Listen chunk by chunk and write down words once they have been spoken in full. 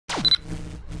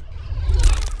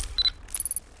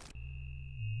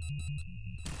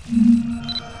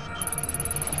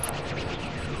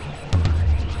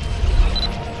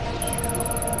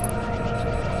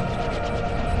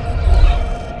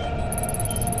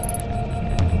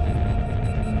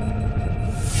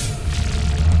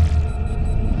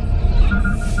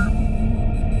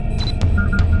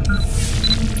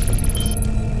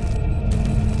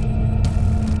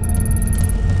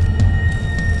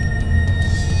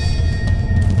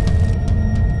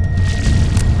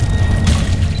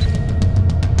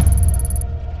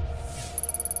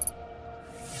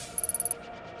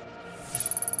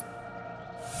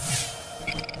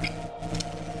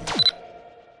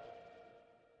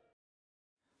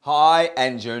Hi,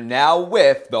 and you're now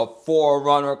with the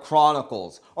Forerunner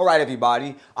Chronicles. All right,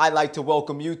 everybody, I'd like to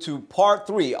welcome you to part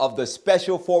 3 of the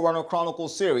special Forerunner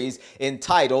Chronicles series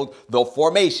entitled The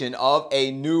Formation of a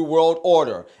New World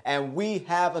Order. And we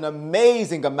have an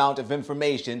amazing amount of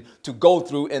information to go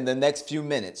through in the next few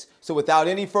minutes. So without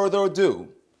any further ado,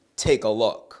 take a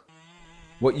look.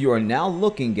 What you are now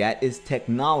looking at is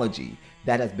technology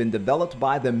that has been developed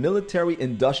by the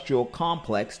military-industrial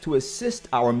complex to assist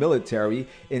our military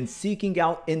in seeking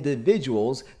out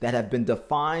individuals that have been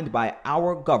defined by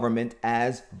our government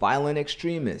as violent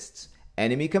extremists,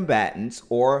 enemy combatants,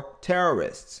 or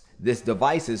terrorists. This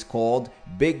device is called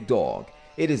Big Dog.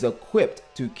 It is equipped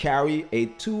to carry a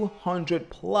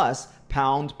 200-plus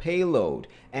pound payload,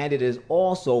 and it is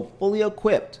also fully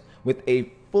equipped with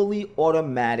a fully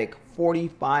automatic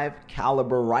 45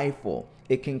 caliber rifle.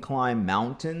 It can climb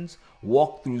mountains,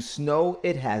 walk through snow.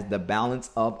 It has the balance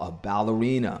of a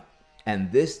ballerina.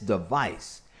 And this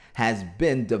device has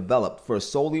been developed for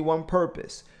solely one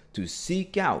purpose: to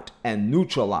seek out and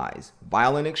neutralize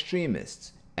violent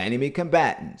extremists, enemy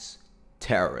combatants,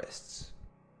 terrorists.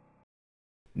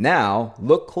 Now,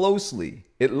 look closely.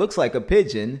 It looks like a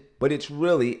pigeon, but it's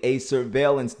really a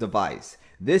surveillance device.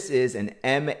 This is an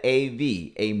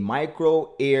MAV, a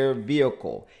micro air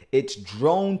vehicle. It's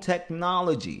drone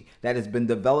technology that has been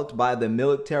developed by the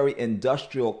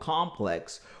military-industrial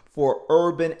complex for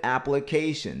urban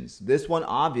applications. This one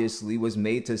obviously was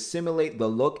made to simulate the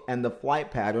look and the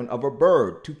flight pattern of a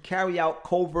bird to carry out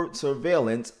covert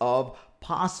surveillance of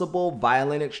possible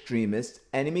violent extremists,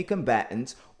 enemy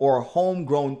combatants, or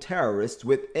homegrown terrorists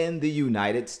within the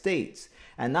United States.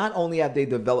 And not only have they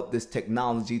developed this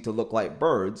technology to look like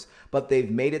birds, but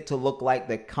they've made it to look like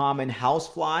the common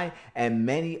housefly and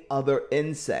many other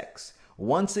insects.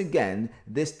 Once again,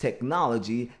 this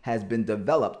technology has been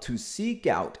developed to seek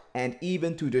out and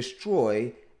even to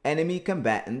destroy enemy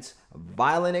combatants,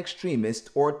 violent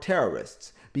extremists, or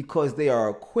terrorists, because they are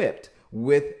equipped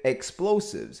with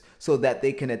explosives so that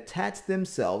they can attach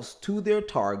themselves to their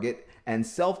target and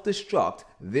self-destruct,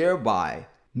 thereby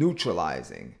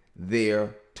neutralizing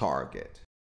their target.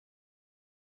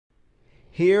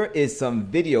 Here is some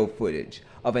video footage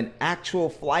of an actual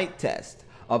flight test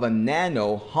of a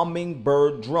nano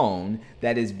hummingbird drone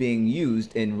that is being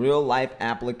used in real-life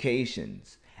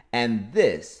applications. And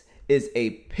this is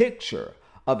a picture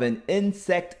of an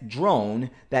insect drone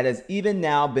that has even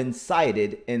now been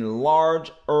sighted in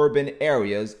large urban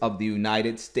areas of the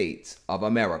United States of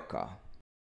America.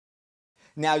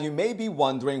 Now, you may be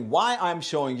wondering why I'm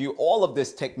showing you all of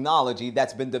this technology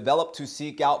that's been developed to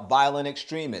seek out violent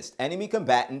extremists, enemy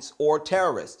combatants, or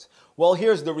terrorists. Well,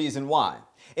 here's the reason why.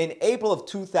 In April of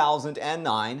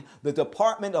 2009, the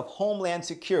Department of Homeland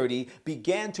Security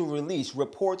began to release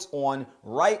reports on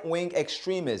right-wing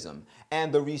extremism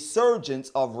and the resurgence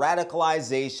of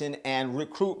radicalization and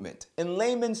recruitment. In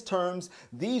layman's terms,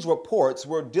 these reports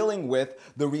were dealing with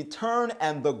the return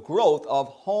and the growth of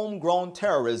homegrown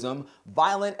terrorism,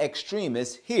 violent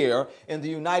extremists here in the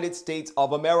United States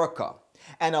of America.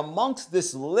 And amongst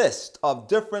this list of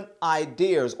different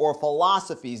ideas or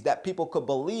philosophies that people could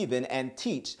believe in and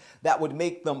teach that would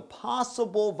make them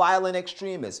possible violent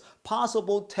extremists,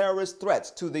 possible terrorist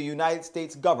threats to the United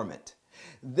States government,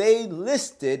 they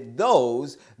listed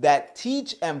those that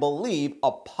teach and believe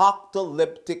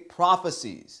apocalyptic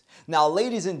prophecies. Now,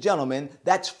 ladies and gentlemen,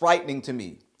 that's frightening to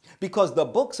me, because the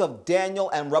books of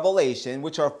Daniel and Revelation,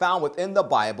 which are found within the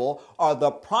Bible, are the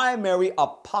primary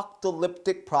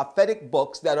apocalyptic prophetic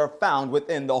books that are found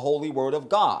within the Holy Word of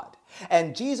God.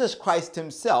 And Jesus Christ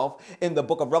himself, in the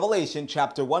book of Revelation,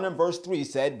 chapter 1 and verse 3,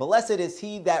 said, "Blessed is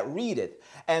he that readeth,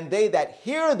 and they that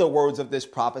hear the words of this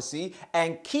prophecy,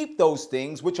 and keep those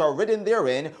things which are written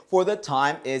therein, for the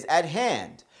time is at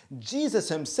hand." Jesus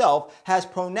himself has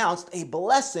pronounced a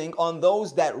blessing on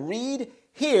those that read,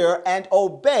 hear, and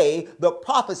obey the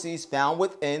prophecies found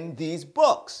within these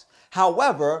books.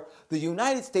 However, the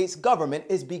United States government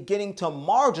is beginning to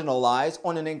marginalize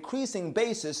on an increasing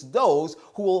basis those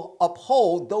who will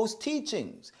uphold those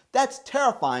teachings. That's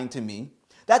terrifying to me.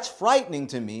 That's frightening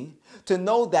to me, to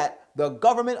know that the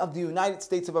government of the United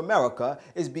States of America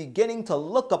is beginning to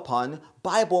look upon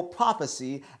Bible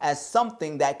prophecy as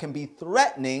something that can be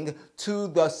threatening to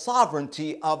the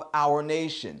sovereignty of our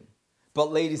nation.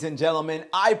 But ladies and gentlemen,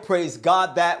 I praise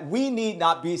God that we need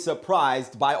not be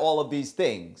surprised by all of these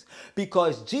things,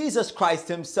 because Jesus Christ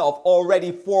himself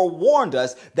already forewarned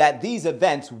us that these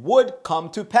events would come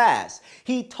to pass.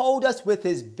 He told us with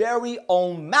his very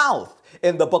own mouth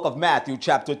in the book of Matthew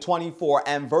chapter 24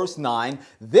 and verse 9,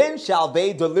 "Then shall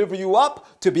they deliver you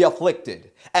up to be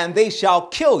afflicted, and they shall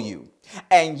kill you.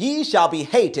 And ye shall be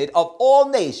hated of all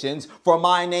nations for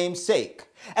my name's sake.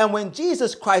 And when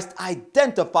Jesus Christ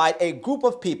identified a group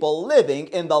of people living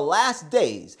in the last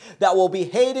days that will be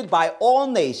hated by all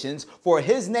nations for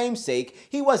his name's sake,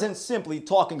 he wasn't simply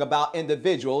talking about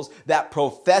individuals that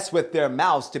profess with their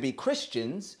mouths to be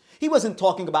Christians. He wasn't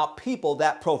talking about people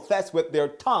that profess with their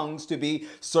tongues to be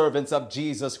servants of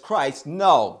Jesus Christ.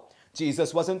 No,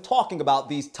 Jesus wasn't talking about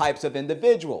these types of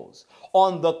individuals.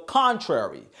 On the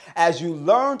contrary, as you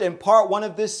learned in part 1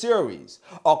 of this series,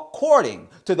 according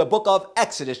to the book of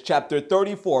Exodus chapter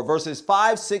 34 verses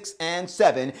 5, 6, and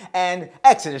 7, and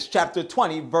Exodus chapter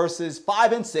 20 verses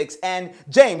 5 and 6, and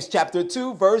James chapter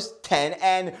 2 verse 10,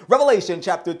 and Revelation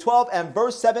chapter 12 and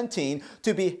verse 17,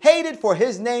 to be hated for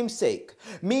his name's sake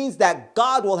means that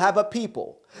God will have a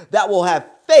people that will have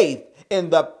faith in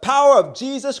the power of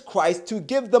Jesus Christ to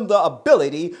give them the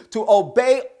ability to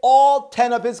obey all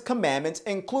 10 of his commandments,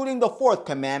 including the 4th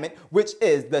commandment, which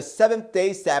is the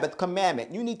 7th-day Sabbath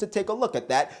commandment. You need to take a look at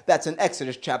that. That's in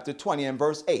Exodus chapter 20 and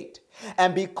verse 8.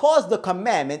 And because the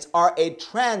commandments are a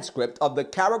transcript of the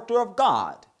character of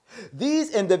God,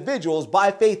 these individuals, by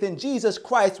faith in Jesus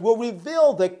Christ, will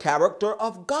reveal the character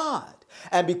of God.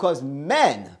 And because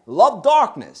men love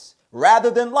darkness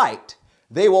rather than light,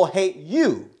 they will hate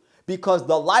you, because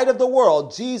the light of the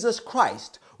world, Jesus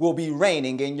Christ, will be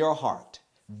reigning in your heart.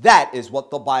 That is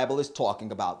what the Bible is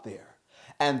talking about there.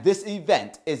 And this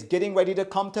event is getting ready to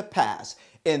come to pass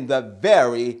in the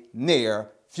very near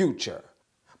future.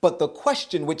 But the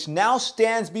question which now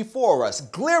stands before us,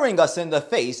 glaring us in the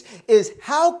face, is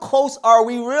how close are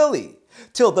we really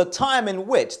till the time in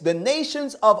which the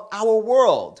nations of our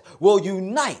world will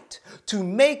unite to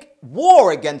make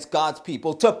war against God's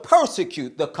people, to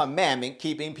persecute the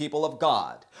commandment-keeping people of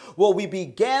God? Well, we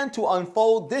began to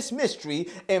unfold this mystery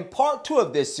in part 2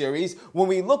 of this series when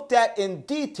we looked at in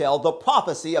detail the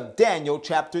prophecy of Daniel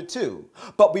chapter 2.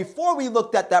 But before we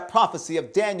looked at that prophecy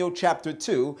of Daniel chapter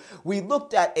 2, we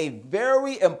looked at a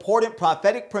very important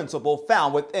prophetic principle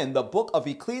found within the book of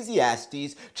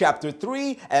Ecclesiastes chapter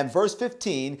 3 and verse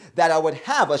 15 that I would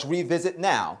have us revisit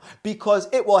now, because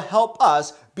it will help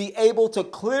us be able to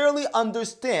clearly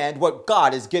understand what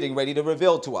God is getting ready to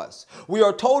reveal to us. We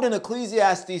are told in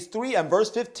Ecclesiastes 3 and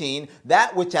verse 15,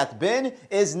 that which hath been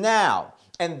is now,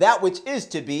 and that which is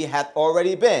to be hath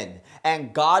already been,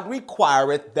 and God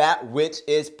requireth that which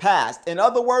is past. In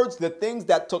other words, the things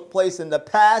that took place in the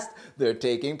past, they're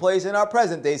taking place in our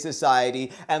present day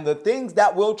society, and the things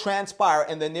that will transpire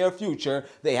in the near future,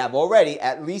 they have already,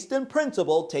 at least in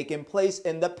principle, taken place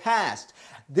in the past.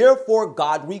 Therefore,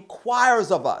 God requires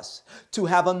of us to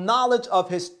have a knowledge of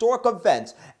historic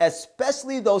events,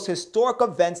 especially those historic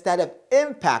events that have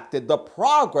impacted the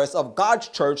progress of God's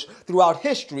church throughout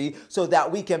history, so that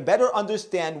we can better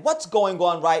understand what's going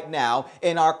on right now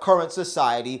in our current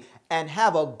society and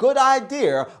have a good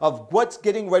idea of what's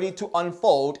getting ready to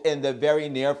unfold in the very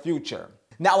near future.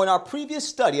 Now, in our previous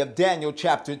study of Daniel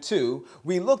chapter 2,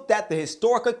 we looked at the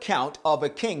historic account of a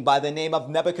king by the name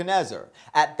of Nebuchadnezzar.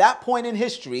 At that point in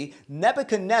history,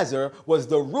 Nebuchadnezzar was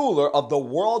the ruler of the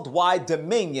worldwide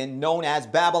dominion known as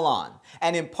Babylon.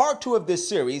 And in part 2 of this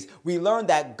series, we learned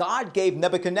that God gave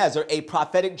Nebuchadnezzar a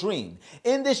prophetic dream.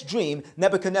 In this dream,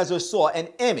 Nebuchadnezzar saw an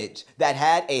image that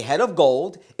had a head of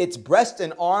gold, its breasts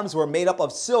and arms were made up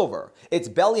of silver, its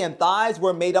belly and thighs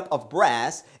were made up of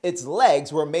brass, its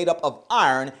legs were made up of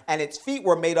iron, and its feet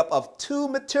were made up of 2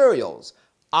 materials,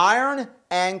 iron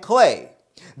and clay.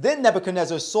 Then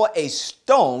Nebuchadnezzar saw a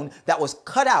stone that was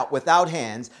cut out without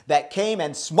hands that came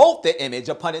and smote the image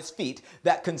upon its feet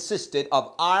that consisted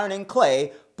of iron and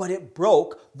clay, but it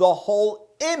broke the whole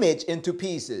image into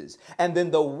pieces. And then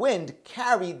the wind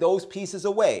carried those pieces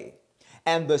away.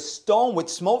 And the stone which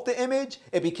smote the image,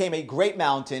 it became a great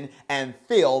mountain and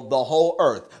filled the whole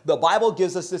earth. The Bible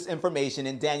gives us this information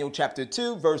in Daniel chapter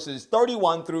 2, verses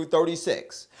 31 through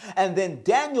 36. And then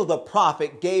Daniel the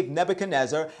prophet gave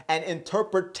Nebuchadnezzar an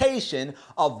interpretation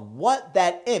of what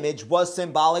that image was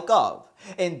symbolic of.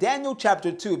 In Daniel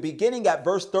chapter 2, beginning at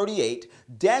verse 38,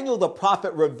 Daniel the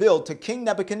prophet revealed to King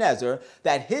Nebuchadnezzar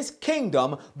that his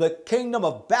kingdom, the kingdom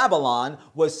of Babylon,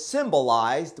 was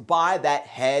symbolized by that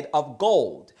head of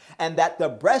gold, and that the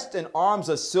breast and arms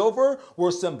of silver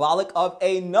were symbolic of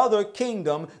another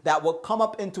kingdom that would come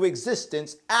up into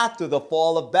existence after the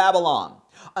fall of Babylon.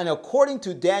 And according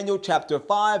to Daniel chapter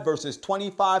 5, verses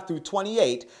 25 through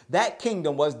 28, that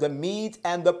kingdom was the Medes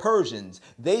and the Persians.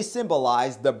 They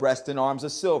symbolized the breast and arms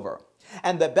of silver.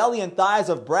 And the belly and thighs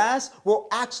of brass were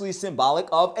actually symbolic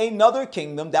of another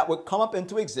kingdom that would come up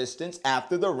into existence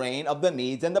after the reign of the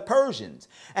Medes and the Persians.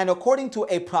 And according to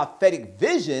a prophetic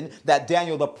vision that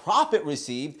Daniel the prophet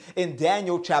received in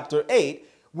Daniel chapter 8,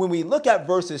 when we look at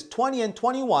verses 20 and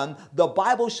 21, the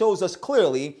Bible shows us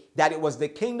clearly that it was the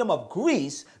kingdom of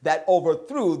Greece that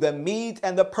overthrew the Medes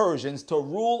and the Persians to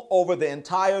rule over the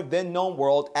entire then known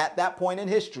world at that point in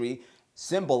history,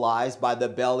 symbolized by the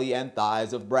belly and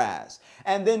thighs of brass.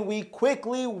 And then we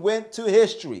quickly went to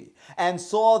history and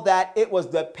saw that it was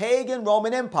the pagan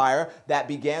Roman Empire that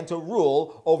began to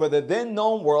rule over the then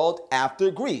known world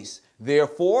after Greece.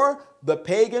 Therefore, the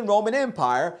pagan Roman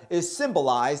Empire is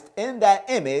symbolized in that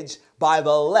image by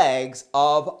the legs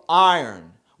of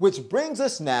iron, which brings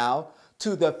us now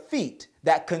to the feet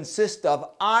that consist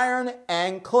of iron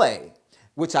and clay,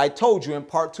 which I told you in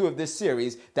part 2 of this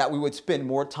series that we would spend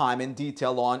more time in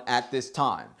detail on at this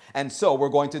time. And so we're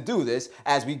going to do this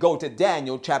as we go to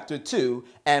Daniel chapter 2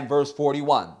 and verse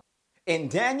 41. In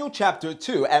Daniel chapter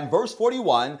 2 and verse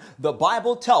 41, the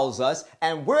Bible tells us,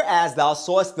 "And whereas thou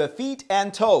sawest the feet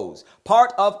and toes,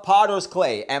 part of potter's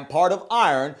clay and part of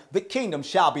iron, the kingdom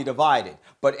shall be divided.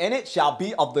 But in it shall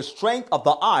be of the strength of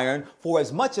the iron, for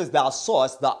as much as thou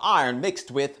sawest the iron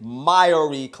mixed with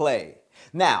miry clay."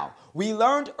 Now, we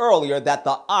learned earlier that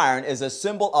the iron is a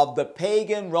symbol of the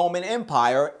pagan Roman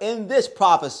Empire in this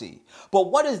prophecy. But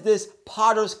what is this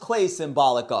potter's clay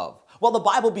symbolic of? Well, the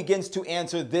Bible begins to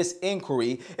answer this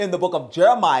inquiry in the book of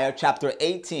Jeremiah chapter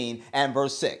 18 and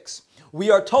verse 6.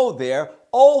 We are told there,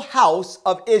 "O house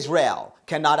of Israel,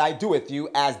 cannot I do with you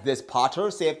as this potter,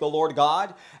 saith the Lord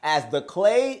God? As the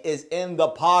clay is in the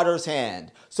potter's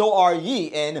hand, so are ye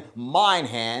in mine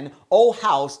hand, O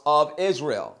house of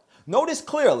Israel." Notice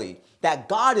clearly that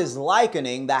God is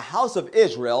likening the house of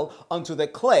Israel unto the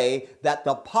clay that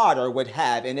the potter would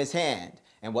have in his hand.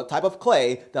 And what type of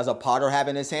clay does a potter have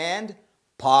in his hand?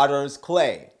 Potter's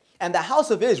clay. And the house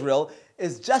of Israel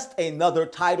is just another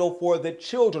title for the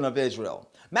children of Israel.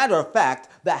 Matter of fact,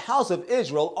 the house of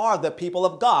Israel are the people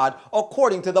of God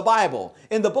according to the Bible.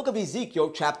 In the book of Ezekiel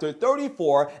chapter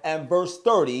 34 and verse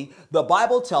 30, the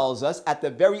Bible tells us at the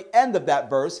very end of that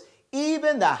verse,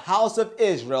 "Even the house of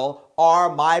Israel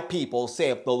are my people,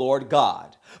 saith the Lord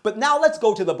God." But now let's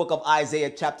go to the book of Isaiah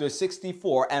chapter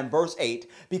 64 and verse 8,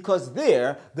 because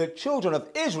there the children of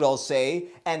Israel say,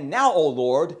 "And now, O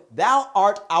Lord, thou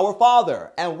art our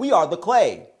father, and we are the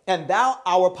clay, and thou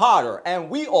our potter, and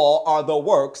we all are the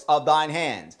works of thine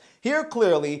hands." Here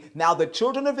clearly, now the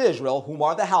children of Israel, whom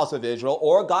are the house of Israel,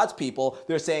 or God's people,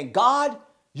 they're saying, "God,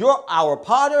 you're our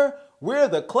potter, we're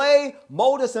the clay,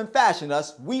 mold us and fashion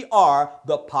us, we are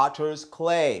the potter's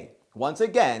clay." Once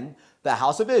again, the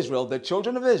house of Israel, the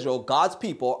children of Israel, God's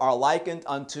people, are likened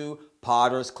unto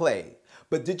potter's clay.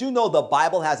 But did you know the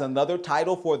Bible has another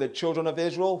title for the children of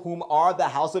Israel, whom are the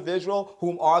house of Israel,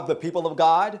 whom are the people of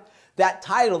God? That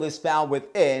title is found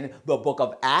within the book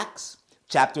of Acts,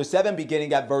 chapter 7,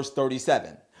 beginning at verse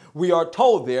 37. We are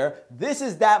told there, "This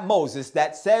is that Moses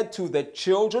that said to the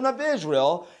children of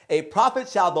Israel, A prophet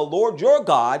shall the Lord your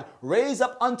God raise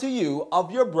up unto you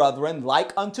of your brethren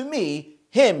like unto me,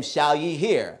 him shall ye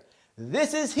hear.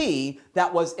 This is he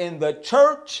that was in the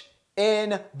church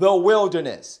in the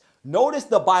wilderness." Notice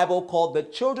the Bible called the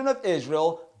children of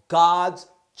Israel God's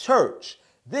church.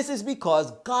 This is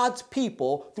because God's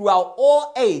people throughout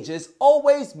all ages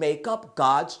always make up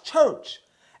God's church.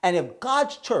 And if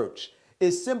God's church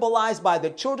is symbolized by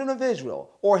the children of Israel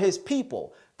or his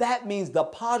people, that means the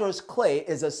potter's clay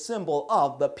is a symbol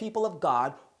of the people of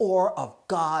God or of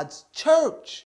God's church.